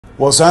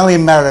Well, it's only a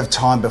matter of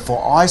time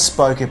before I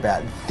spoke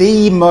about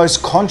the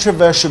most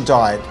controversial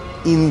diet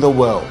in the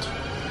world.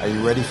 Are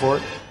you ready for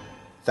it?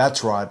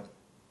 That's right,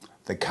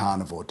 the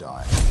carnivore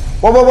diet.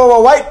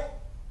 Whoa, wait!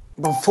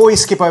 Before you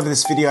skip over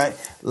this video,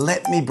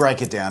 let me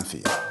break it down for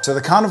you. So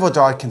the carnivore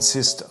diet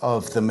consists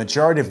of the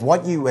majority of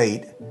what you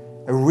eat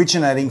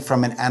originating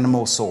from an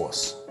animal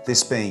source,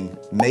 this being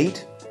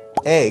meat,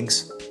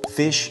 eggs,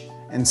 fish,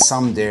 and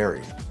some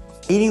dairy.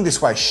 Eating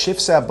this way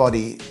shifts our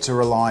body to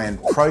rely on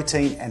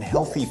protein and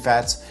healthy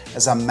fats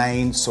as our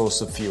main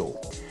source of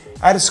fuel.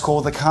 At its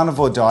core, the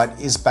carnivore diet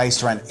is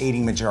based around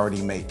eating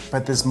majority meat,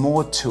 but there's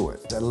more to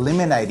it,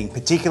 eliminating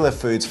particular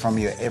foods from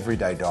your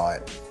everyday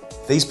diet.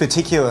 These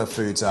particular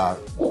foods are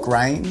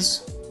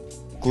grains,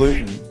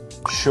 gluten,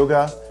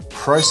 sugar,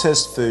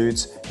 processed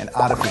foods, and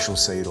artificial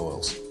seed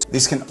oils.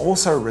 This can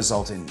also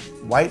result in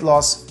weight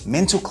loss,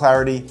 mental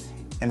clarity,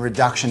 and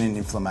reduction in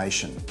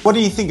inflammation. What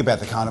do you think about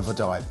the carnivore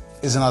diet?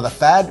 Is it another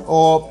fad,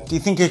 or do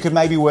you think it could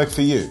maybe work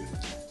for you?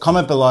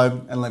 Comment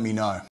below and let me know.